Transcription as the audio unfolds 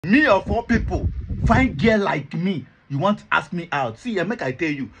Me of all people, fine girl like me, you want to ask me out? See, make I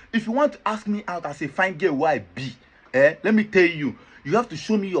tell you, if you want to ask me out as a fine girl where I be, let me tell you, you have to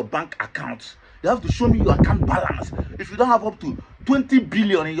show me your bank account. You have to show me your account balance. If you don't have up to 20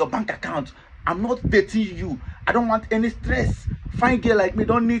 billion in your bank account, I'm not dating you. I don't want any stress. Fine girl like me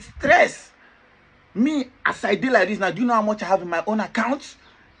don't need stress. Me, as I did like this now, do you know how much I have in my own account?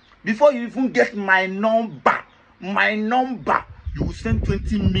 Before you even get my number, you will send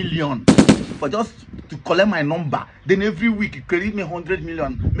 20 million for just to collect my number. Then every week you credit me 100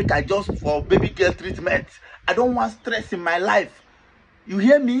 million. Make I just for baby girl treatment. I don't want stress in my life. You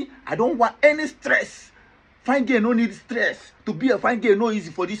hear me? I don't want any stress. Fine girl no need stress. To be a fine girl no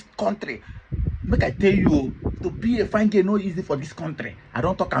easy for this country. Make I tell you, to be a fine girl no easy for this country. I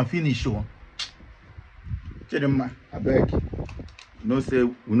don't talk and finish. Chidinma, I beg. No say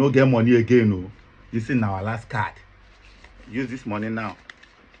we no get money again. No, this is our last card. Use this money now.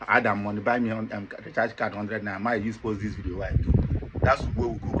 Add that money, buy me on the charge card 100 now. I might use post this video. Why do? That's where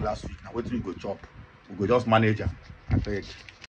we go last week. Now what do we go chop? We go just manage. I beg.